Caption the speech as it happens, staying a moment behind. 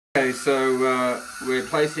Okay, so we're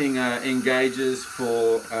placing engagers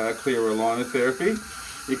for clear aligner therapy.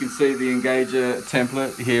 You can see the engager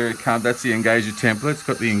template here. It comes. That's the engager template. It's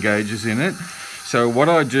got the engagers in it. So what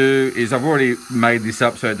I do is I've already made this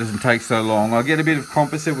up so it doesn't take so long. I get a bit of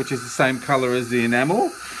composite, which is the same color as the enamel,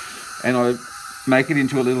 and I make it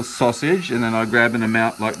into a little sausage, and then I grab an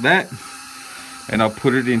amount like that and I'll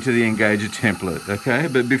put it into the engager template. Okay,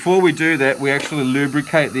 but before we do that, we actually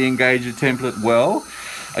lubricate the engager template well.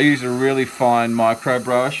 I use a really fine micro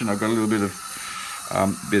brush, and I've got a little bit of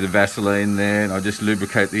Vaseline there, and I just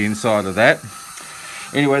lubricate the inside of that.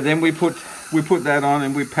 Anyway, then we put that on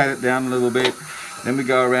and we pat it down a little bit. Then we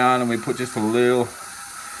go around and we put just a little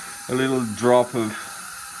drop of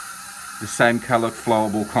the same color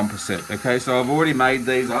flowable composite. Okay, so I've already made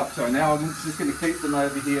these up, so now I'm just going to keep them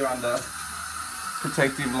over here under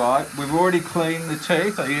protective light. We've already cleaned the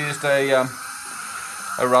teeth. I used a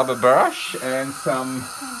rubber brush and some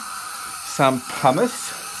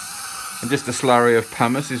pumice, and just a slurry of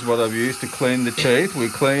pumice is what I've used to clean the teeth. We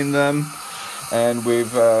cleaned them and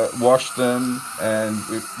we've washed them, and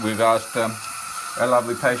we've asked our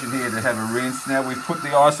lovely patient here to have a rinse. Now we've put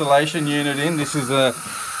the isolation unit in. This is a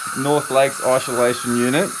North Lakes isolation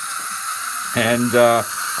unit, and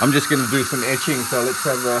I'm just going to do some etching. So let's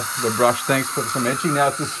have the brush. Thanks for some etching. Now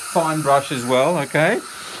it's this fine brush as well. Okay,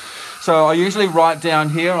 so I usually write down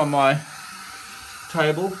here on my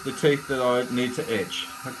table the teeth that I need to etch.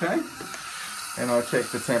 Okay, and I check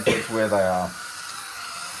the templates where they are.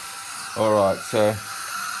 Alright, so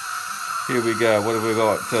here we go. What have we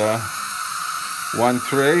got? 1,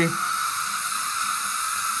 3,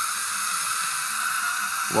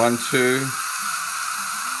 1, 2,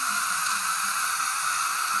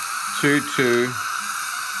 2, 2,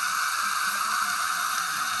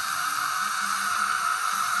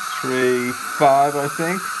 3, 5, I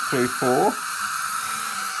think, 3, 4,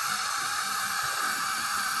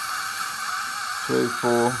 3,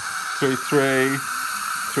 4, 3, 3,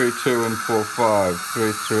 3, 2, and 4, 5.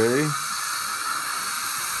 3, 3,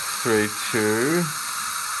 3, 2,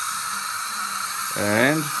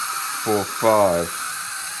 and 4, 5.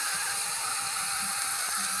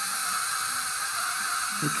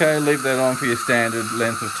 Okay, leave that on for your standard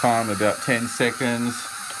length of time, about 10 seconds.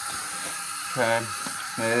 Okay,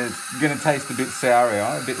 it's going to taste a bit sour,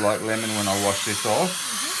 a bit like lemon when I wash this off.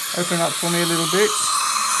 Open up for me a little bit.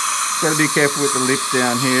 Got to be careful with the lips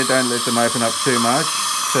down here. Don't let them open up too much.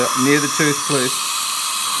 So near the tooth, please.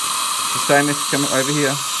 The same as come over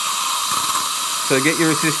here. So get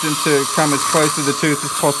your assistant to come as close to the tooth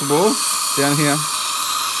as possible. Down here.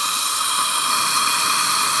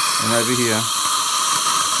 And over here.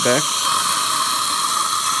 Back.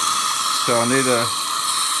 So I need a...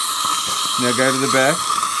 Now go to the back.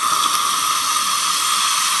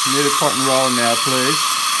 Need a cotton roll now, please.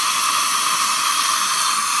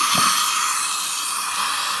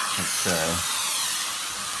 Okay.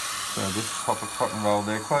 So just pop a cotton roll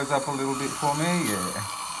there. Close up a little bit for me. Yeah.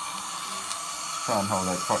 Try and hold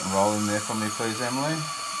that cotton roll in there for me, please, Emily.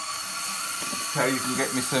 Okay, you can get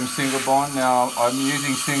me some single bond. Now I'm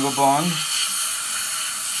using single bond.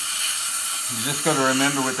 You just got to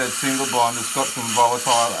remember with that single bond, it's got some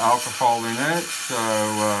volatile alcohol in it, so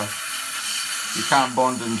you can't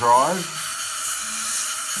bond and drive.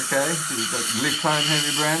 Okay, so you've got lip cone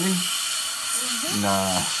heavy brandy. No.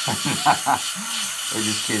 We're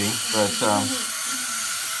just kidding, but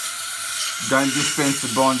don't dispense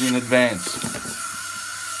the bond in advance.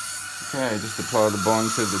 Okay, just apply the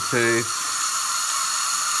bond to the teeth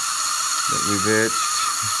that we've etched.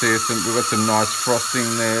 See, we've got some nice frosting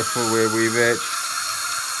there for where we've etched,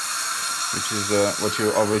 which is what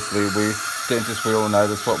you obviously, dentists, we all know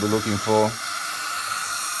that's what we're looking for.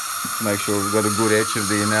 Make sure we've got a good etch of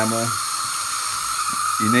the enamel.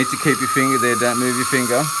 You need to keep your finger there, don't move your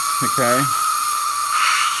finger, okay?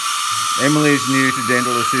 Emily is new to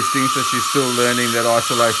dental assisting, so she's still learning that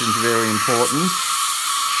isolation is very important.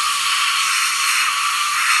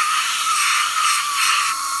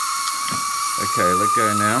 Okay, let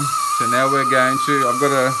go now. So now we're going to, I've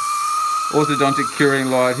got a orthodontic curing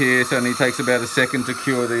light here, so it only takes about a second to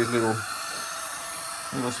cure these little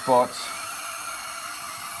spots.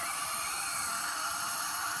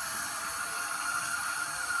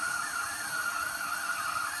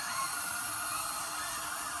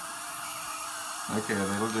 Okay,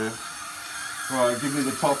 that'll do. Right, give me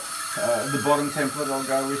the bottom template I'll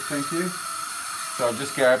go with, thank you. So I'll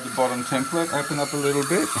just grab the bottom template, open up a little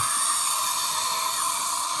bit.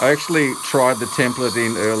 I actually tried the template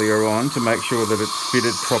in earlier on to make sure that it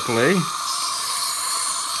fitted properly.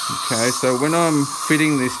 Okay, so when I'm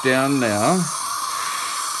fitting this down now,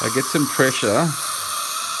 I get some pressure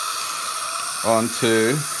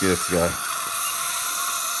onto, let's go,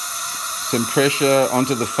 some pressure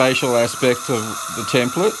onto the facial aspect of the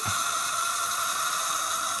template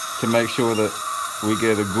to make sure that we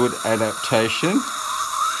get a good adaptation.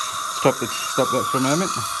 Stop that for a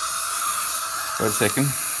moment. Wait a second.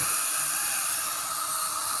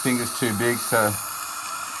 Finger's too big, so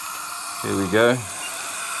here we go.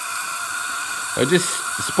 I just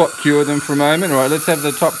spot cure them for a moment. All right, let's have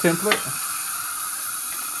the top template.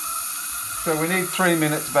 So we need 3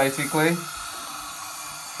 minutes basically.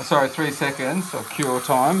 Sorry, 3 seconds of cure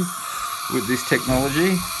time with this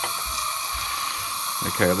technology.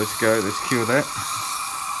 Okay, let's go, let's cure that.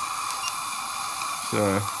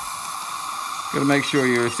 So, got to make sure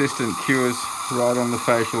your assistant cures right on the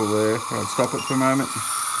facial there. Right, stop it for a moment.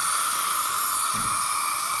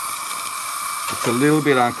 It's a little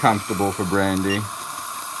bit uncomfortable for Brandy.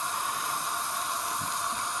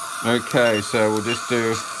 Okay, so we'll just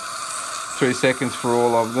do 3 seconds for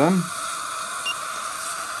all of them.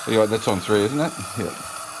 Yeah, that's on 3, isn't it? Yeah.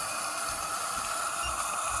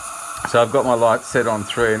 So I've got my light set on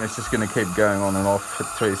 3 and it's just going to keep going on and off for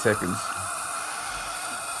 3 seconds.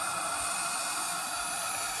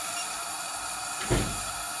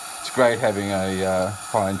 It's great having a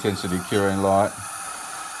high intensity curing light.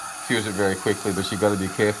 Cures it very quickly, but you've got to be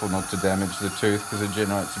careful not to damage the tooth because it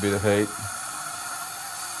generates a bit of heat.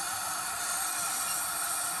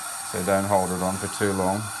 So don't hold it on for too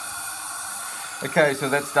long. Okay, so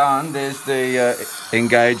that's done. There's the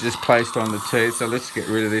engages placed on the teeth. So let's get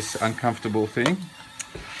rid of this uncomfortable thing.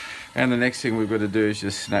 And the next thing we've got to do is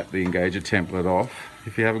just snap the engager template off.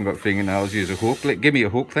 If you haven't got fingernails, use a hook. Give me a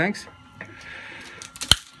hook, thanks.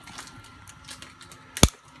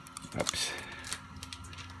 Oops.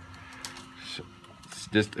 It's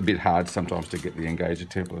just a bit hard sometimes to get the engager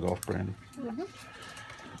template off, Brandy. Mm-hmm.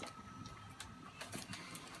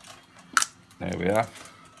 There we are.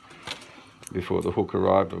 Before the hook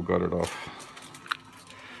arrived, I've got it off.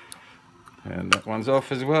 And that one's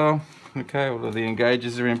off as well. Okay, all of the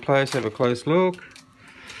engages are in place. Have a close look.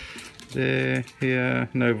 There, here,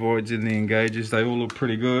 no voids in the engages. They all look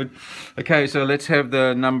pretty good. Okay, so let's have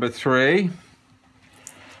the number 3.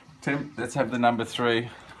 Let's have the number 3.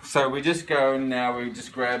 So we just go now, we're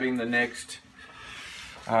just grabbing the next.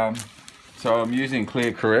 So I'm using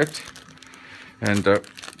Clear Correct. And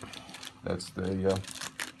that's the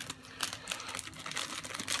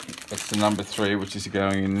number 3, which is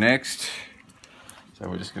going in next. So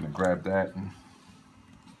we're just going to grab that and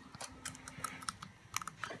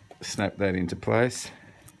snap that into place.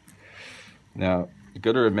 Now, you've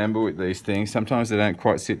got to remember with these things, sometimes they don't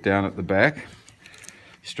quite sit down at the back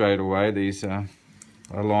straight away, these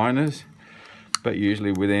aligners, but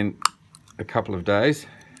usually within a couple of days,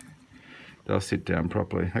 they'll sit down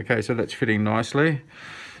properly. Okay, so that's fitting nicely.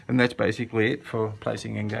 And that's basically it for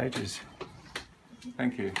placing engages.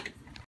 Thank you.